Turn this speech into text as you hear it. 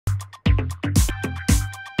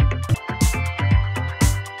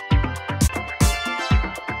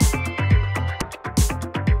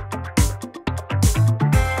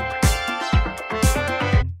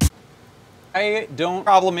I don't.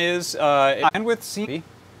 Problem is, and with C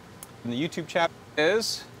in the YouTube chat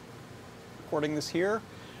is recording this here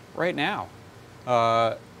right now.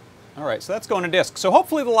 All right, so that's going to disk. So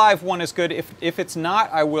hopefully the live one is good. If it's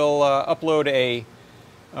not, I will upload a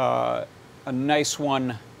nice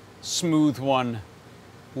one, smooth one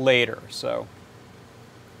later. So,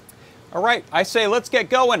 all right, I say let's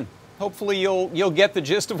get going. Hopefully you'll get the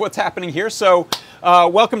gist of what's happening here. So,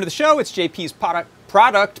 welcome to the show. It's JP's product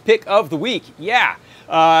pick of the week. Yeah,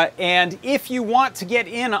 and if you want to get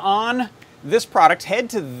in on this product, head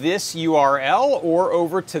to this URL or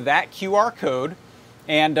over to that QR code.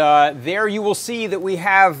 And there you will see that we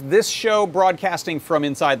have this show broadcasting from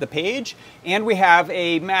inside the page, and we have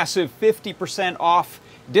a massive 50% off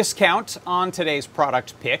discount on today's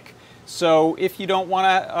product pick. So if you don't want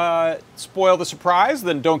to spoil the surprise,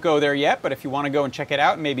 then don't go there yet. But if you want to go and check it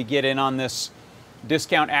out and maybe get in on this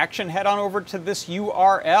discount action, head on over to this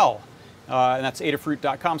URL. And that's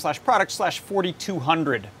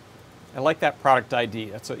adafruit.com/product/4200. I like that product ID.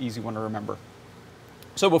 That's an easy one to remember.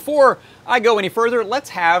 So before I go any further, let's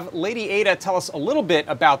have Lady Ada tell us a little bit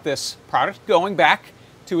about this product going back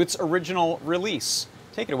to its original release.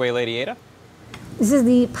 Take it away, Lady Ada. This is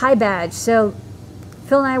the Pie Badge. So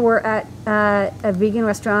Phil and I were at a vegan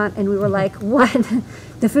restaurant, and we were like, what?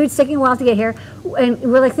 The food's taking a while to get here. And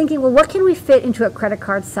we're like thinking, well, what can we fit into a credit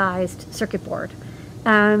card sized circuit board?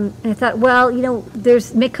 And I thought, well, you know,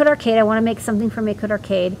 there's MakeCode Arcade. I want to make something for MakeCode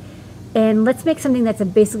Arcade. And let's make something that's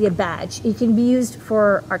basically a badge. It can be used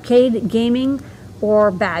for arcade, gaming,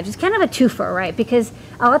 or badge. It's kind of a twofer, right? Because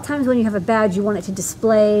a lot of times when you have a badge, you want it to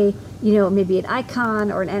display, you know, maybe an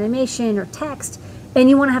icon or an animation or text, and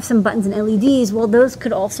you want to have some buttons and LEDs. Well, those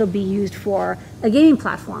could also be used for a gaming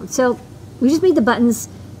platform. So we just made the buttons,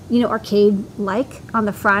 you know, arcade-like. On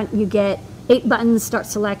the front, you get 8 buttons, start,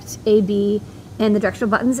 select, A, B, and the directional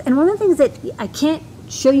buttons. And one of the things that I can't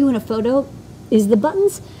show you in a photo is the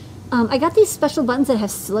buttons. I got these special buttons that have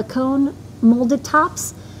silicone molded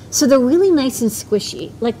tops, so they're really nice and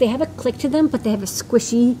squishy. Like, they have a click to them, but they have a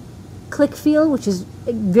squishy click feel, which is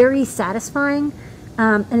very satisfying,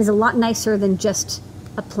 and is a lot nicer than just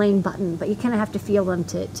a plain button. But you kind of have to feel them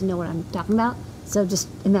to know what I'm talking about. So just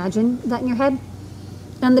imagine that in your head.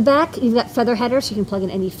 On the back, you've got feather headers, so you can plug in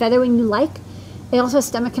any feathering you like. It also has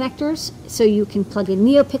stemma connectors, so you can plug in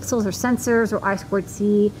NeoPixels or sensors or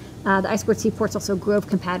I2C. The I2C port's also Grove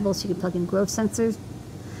compatible, so you can plug in Grove sensors.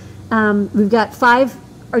 We've got 5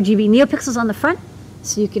 RGB NeoPixels on the front,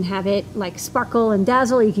 so you can have it like sparkle and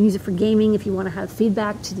dazzle. You can use it for gaming if you want to have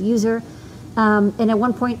feedback to the user. And a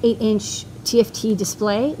 1.8-inch TFT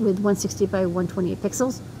display with 160 by 128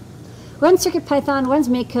 pixels. Runs CircuitPython, runs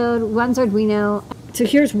MakeCode, runs Arduino. So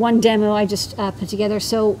here's one demo I just put together.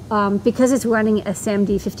 So because it's running a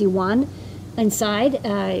SAMD51 inside,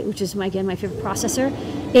 which is again my favorite processor,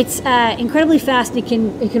 it's incredibly fast. It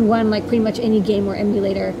can run like pretty much any game or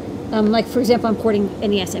emulator. Like for example, I'm porting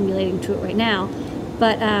NES emulating to it right now.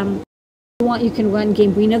 But if you want, you can run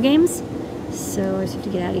Gamebrino games. So I just have to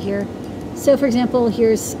get out of here. So for example,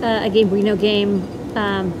 here's a Gamebrino game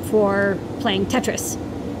for playing Tetris,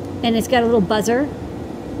 and it's got a little buzzer,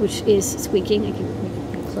 which is squeaking. I can make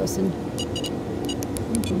it pretty close and you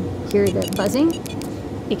can hear the buzzing.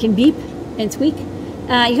 It can beep and squeak. You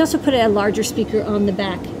can also put a larger speaker on the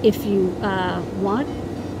back if you want.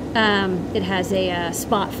 It has a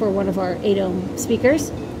spot for one of our 8-ohm speakers.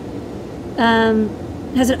 It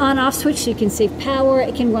has an on-off switch so you can save power.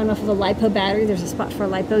 It can run off of a LiPo battery. There's a spot for a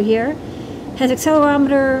LiPo here. It has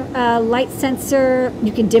accelerometer, light sensor.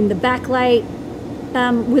 You can dim the backlight.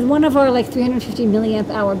 With one of our like 350 milliamp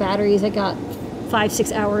hour batteries, I got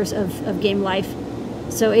 5-6 hours of game life.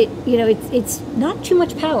 So it's not too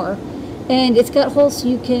much power, and it's got holes so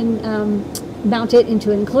you can mount it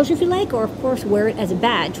into an enclosure if you like, or of course wear it as a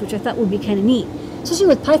badge, which I thought would be kind of neat. Especially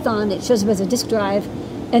with Python, it shows up as a disk drive,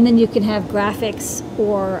 and then you can have graphics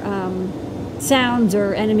or sounds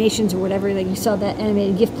or animations or whatever. Like you saw that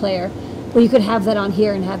animated GIF player. Well, you could have that on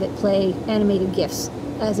here and have it play animated GIFs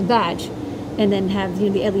as a badge, and then have the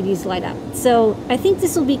LEDs light up. So I think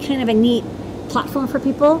this will be kind of a neat platform for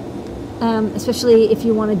people, especially if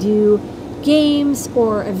you want to do games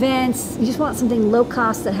or events. You just want something low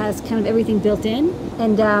cost that has kind of everything built in.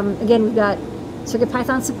 And again, we've got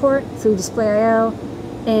CircuitPython support through Display.io,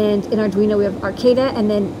 and in Arduino we have Arcada, and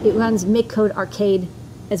then it runs MakeCode Arcade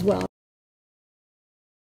as well.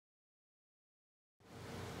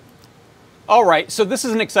 All right, so this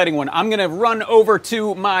is an exciting one. I'm going to run over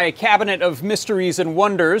to my cabinet of mysteries and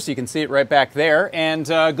wonders. You can see it right back there, and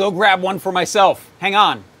go grab one for myself. Hang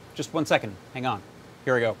on, just 1 second. Hang on.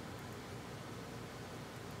 Here we go.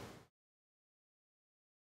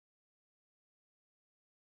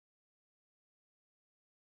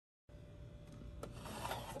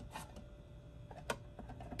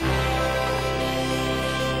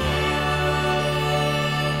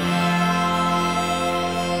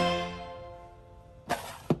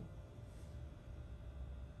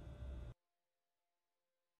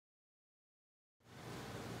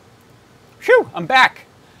 Phew, I'm back.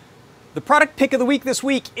 The product pick of the week this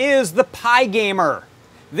week is the PyGamer.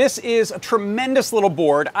 This is a tremendous little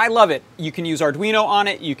board. I love it. You can use Arduino on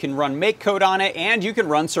it, you can run MakeCode on it, and you can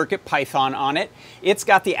run CircuitPython on it. It's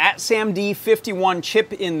got the ATSAMD51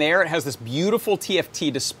 chip in there. It has this beautiful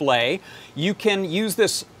TFT display. You can use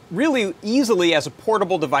this really easily as a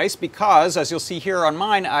portable device because, as you'll see here on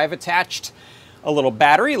mine, I've attached a little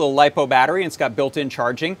battery, a little LiPo battery, and it's got built-in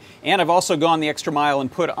charging. And I've also gone the extra mile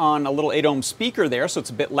and put on a little 8-ohm speaker there, so it's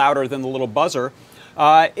a bit louder than the little buzzer.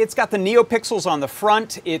 It's got the NeoPixels on the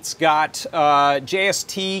front. It's got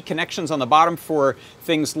JST connections on the bottom for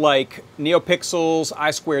things like NeoPixels,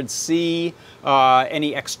 I2C,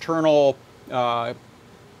 any external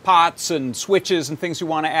pots and switches and things you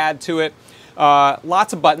want to add to it.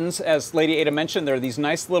 Lots of buttons. As Lady Ada mentioned, there are these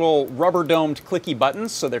nice little rubber-domed clicky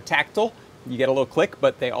buttons, so they're tactile. You get a little click,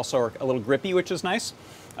 but they also are a little grippy, which is nice.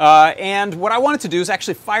 And what I wanted to do is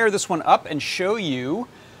actually fire this one up and show you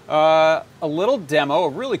a little demo, a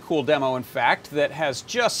really cool demo, in fact, that has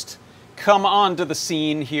just come onto the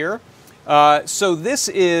scene here. So this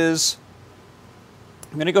is,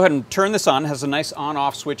 I'm going to go ahead and turn this on. It has a nice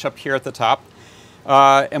on-off switch up here at the top.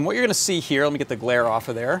 And what you're going to see here, let me get the glare off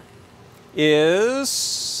of there,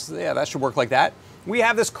 is, yeah, that should work like that. We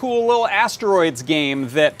have this cool little asteroids game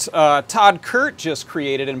that Todd Kurt just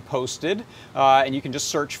created and posted. And you can just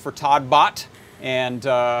search for ToddBot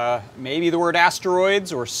and maybe the word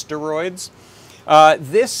asteroids or steroids.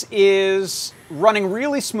 This is running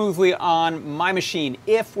really smoothly on my machine.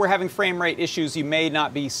 If we're having frame rate issues, you may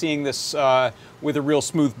not be seeing this with a real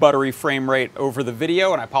smooth, buttery frame rate over the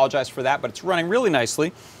video, and I apologize for that, but it's running really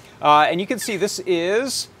nicely. And you can see this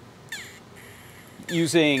is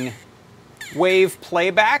using wave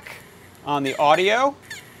playback on the audio,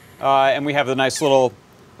 and we have the nice little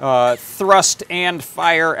thrust and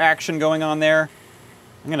fire action going on there.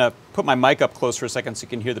 I'm going to put my mic up close for a second so you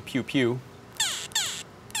can hear the pew-pew.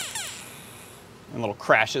 And little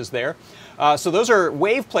crashes there. So those are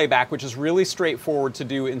wave playback, which is really straightforward to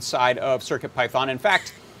do inside of CircuitPython. In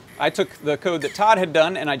fact, I took the code that Todd had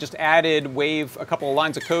done and I just added a couple of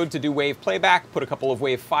lines of code to do wave playback, put a couple of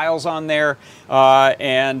wave files on there,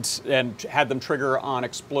 and had them trigger on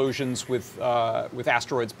explosions with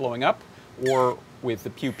asteroids blowing up or with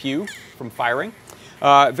the pew-pew from firing.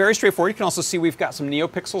 Very straightforward. You can also see we've got some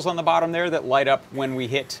NeoPixels on the bottom there that light up when we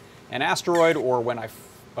hit an asteroid or when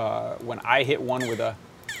I hit one with a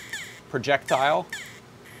projectile.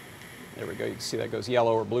 There we go. You can see that goes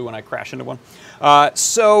yellow or blue when I crash into one.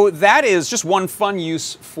 So that is just one fun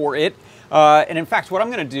use for it. And in fact, what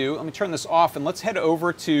I'm going to do, let me turn this off and let's head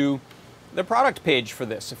over to the product page for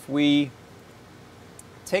this. If we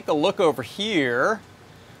take a look over here,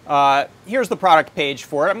 here's the product page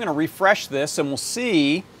for it. I'm going to refresh this and we'll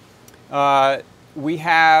see we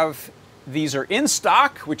have, these are in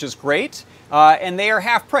stock, which is great. And they are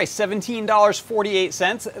half price,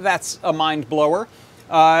 $17.48. That's a mind blower.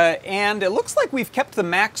 And it looks like we've kept the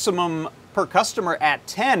maximum per customer at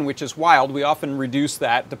 10, which is wild. We often reduce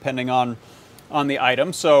that depending on the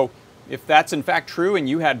item. So if that's in fact true and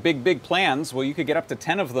you had big plans, well, you could get up to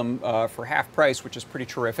 10 of them for half price, which is pretty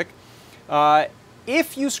terrific.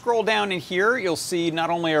 If you scroll down in here, you'll see not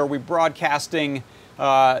only are we broadcasting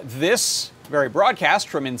this very broadcast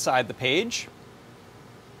from inside the page.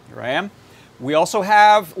 Here I am. We also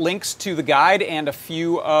have links to the guide and a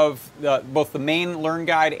few of both the main Learn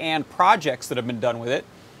Guide and projects that have been done with it.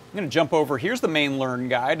 I'm going to jump over. Here's the main Learn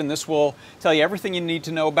Guide, and this will tell you everything you need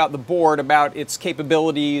to know about the board, about its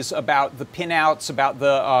capabilities, about the pinouts, about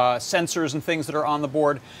the sensors and things that are on the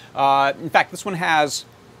board. In fact, this one has,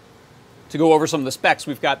 to go over some of the specs,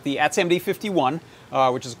 we've got the ATSAMD51,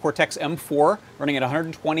 which is a Cortex M4 running at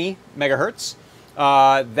 120 megahertz.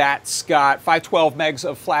 That's got 512 megs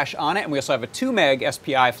of flash on it, and we also have a 2 meg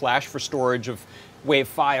SPI flash for storage of wave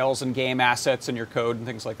files and game assets and your code and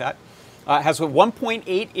things like that. It has a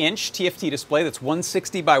 1.8-inch TFT display that's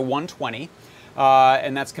 160 by 120,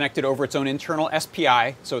 and that's connected over its own internal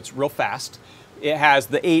SPI, so it's real fast. It has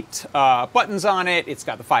the 8 buttons on it. It's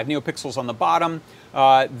got the 5 NeoPixels on the bottom.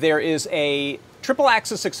 There is a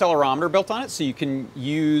triple-axis accelerometer built on it, so you can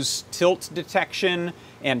use tilt detection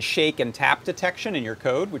and shake and tap detection in your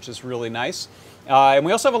code, which is really nice. And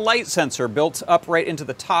we also have a light sensor built up right into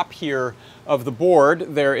the top here of the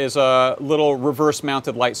board. There is a little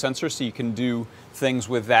reverse-mounted light sensor, so you can do things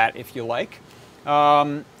with that if you like.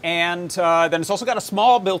 Then it's also got a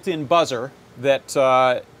small built-in buzzer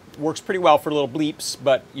that works pretty well for little bleeps,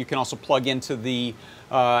 but you can also plug into the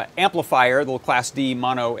amplifier, the little Class D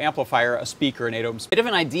mono amplifier, a speaker, an 8 ohms. Bit of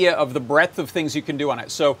an idea of the breadth of things you can do on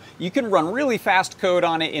it. So you can run really fast code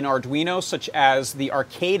on it in Arduino, such as the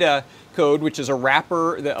Arcada code, which is a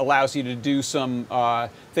wrapper that allows you to do some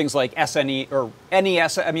things like SNE or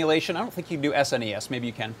NES emulation. I don't think you can do SNES, maybe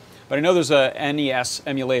you can. But I know there's a NES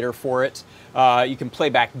emulator for it. You can play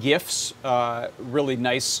back GIFs, really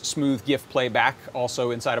nice, smooth GIF playback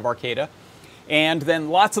also inside of Arcada. And then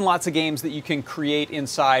lots and lots of games that you can create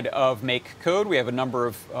inside of MakeCode. We have a number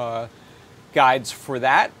of guides for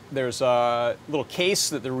that. There's a little case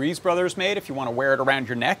that the Ruiz brothers made if you want to wear it around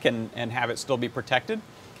your neck and have it still be protected.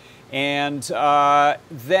 And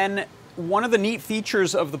then one of the neat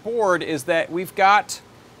features of the board is that we've got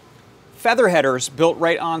feather headers built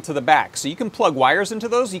right onto the back. So you can plug wires into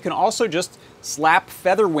those. You can also just slap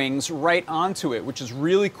feather wings right onto it, which is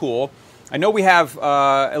really cool. I know we have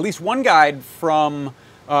at least one guide from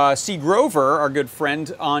C. Grover, our good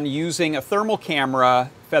friend, on using a thermal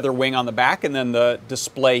camera feather wing on the back and then the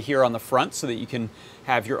display here on the front so that you can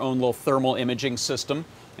have your own little thermal imaging system.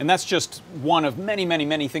 And that's just one of many, many,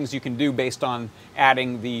 many things you can do based on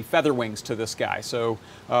adding the feather wings to this guy. So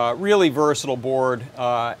really versatile board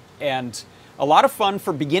and a lot of fun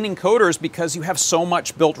for beginning coders because you have so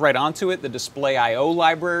much built right onto it. The display I/O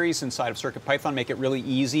libraries inside of CircuitPython make it really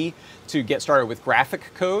easy to get started with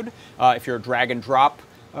graphic code. If you're a drag and drop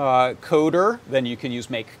coder, then you can use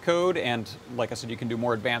MakeCode, and like I said, you can do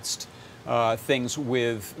more advanced things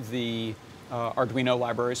with the Arduino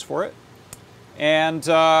libraries for it. And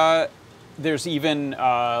there's even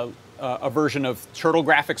a version of Turtle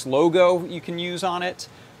Graphics logo you can use on it.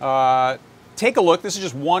 Take a look. This is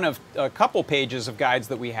just one of a couple pages of guides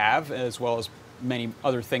that we have, as well as many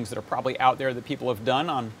other things that are probably out there that people have done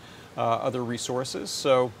on other resources.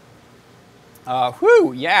 So,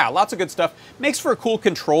 yeah, lots of good stuff. Makes for a cool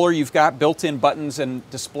controller. You've got built-in buttons and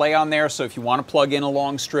display on there, so if you want to plug in a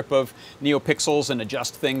long strip of NeoPixels and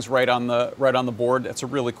adjust things right on the board, that's a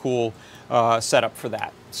really cool setup for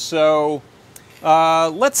that. So.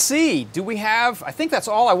 Let's see, do we have, I think that's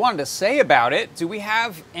all I wanted to say about it. Do we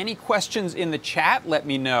have any questions in the chat? Let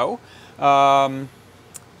me know.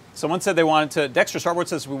 Someone said they wanted to, Dexter Starboard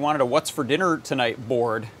says we wanted a what's for dinner tonight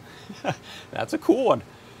board. That's a cool one.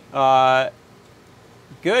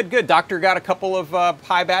 Good, good. Doctor got a couple of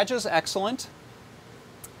Pi badges, excellent.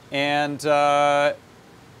 And yeah,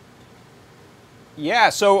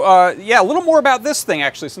 so yeah, a little more about this thing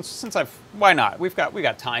actually, since why not? We've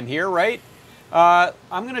got time here, right?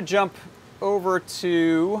 I'm going to jump over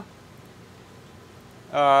to,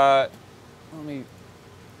 let me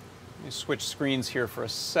switch screens here for a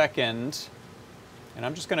second, and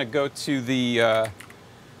I'm just going to go to the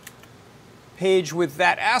page with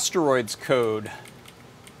that asteroids code.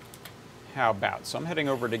 How about? So I'm heading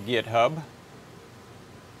over to GitHub,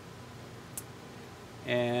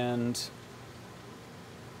 and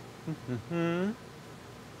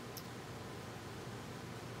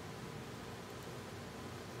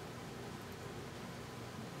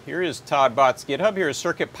here is Todd Bott's GitHub. Here is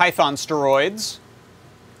CircuitPython Steroids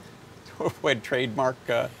to avoid trademark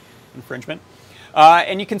infringement.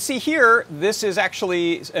 And you can see here, this is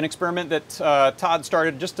actually an experiment that Todd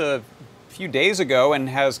started just a few days ago and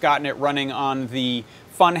has gotten it running on the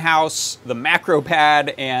Funhouse, the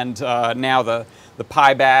MacroPad, and now the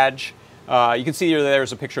Pi badge. You can see here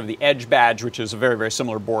there's a picture of the Edge badge, which is a very, very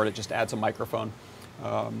similar board. It just adds a microphone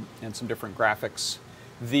and some different graphics.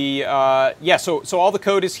 Yeah, so all the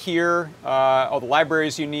code is here. All the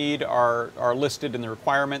libraries you need are listed in the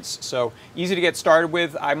requirements. So easy to get started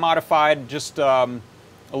with. I modified just a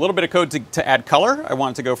little bit of code to add color. I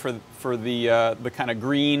wanted to go for the kind of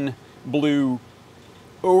green-blue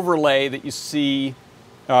overlay that you see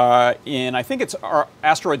in, I think it's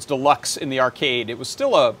Asteroids Deluxe in the arcade. It was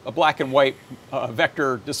still a black and white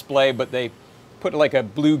vector display, but they put like a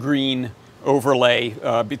blue-green overlay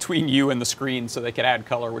between you and the screen so they could add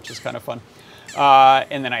color, which is kind of fun.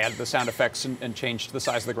 And then I added the sound effects and changed the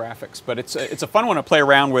size of the graphics. But it's a fun one to play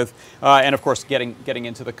around with, and of course getting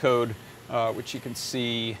into the code, which you can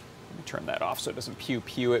see. Let me turn that off so it doesn't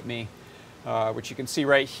pew at me. Which you can see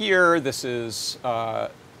right here. This is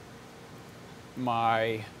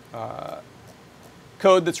my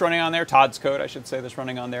code that's running on there, Todd's code, I should say, that's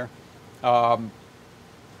running on there.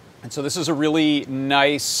 And so this is a really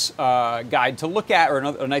nice guide to look at, or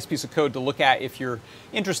a nice piece of code to look at if you're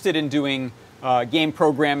interested in doing game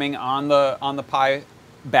programming on the Pi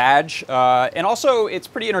badge. And also, it's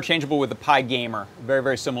pretty interchangeable with the Pi Gamer. Very,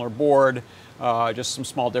 very similar board. Just some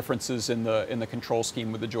small differences in the control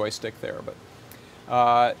scheme with the joystick there.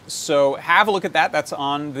 But so have a look at that. That's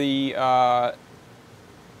on the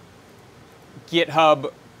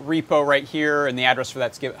GitHub repo right here, and the address for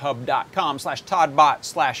that's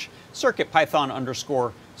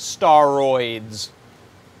github.com/todbot/circuitpython_staroids.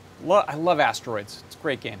 I love Asteroids. It's a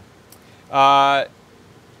great game.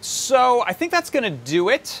 So I think that's going to do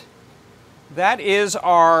it. That is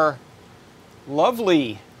our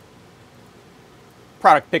lovely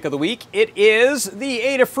product pick of the week. It is the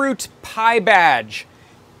Adafruit Pi Badge.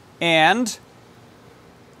 And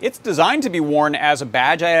it's designed to be worn as a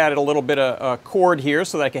badge. I added a little bit of cord here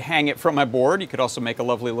so that I could hang it from my board. You could also make a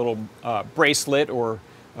lovely little bracelet or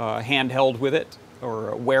handheld with it,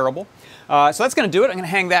 or wearable. So that's going to do it. I'm going to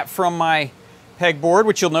hang that from my pegboard,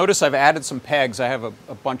 which you'll notice I've added some pegs. I have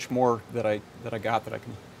a bunch more that I got that I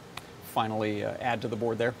can finally add to the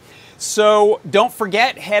board there. So don't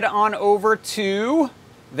forget, head on over to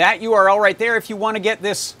that URL right there if you want to get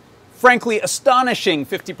this frankly astonishing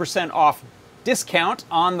 50% off discount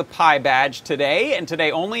on the Pi Badge today, and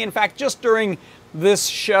today only. In fact, just during this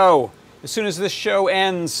show. As soon as this show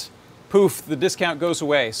ends, poof, the discount goes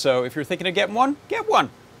away. So if you're thinking of getting one, get one.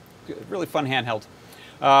 Really fun handheld.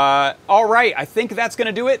 All right, I think that's going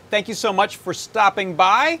to do it. Thank you so much for stopping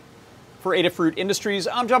by. For Adafruit Industries,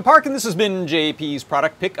 I'm John Park, and this has been JP's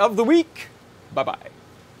Product Pick of the Week. Bye-bye.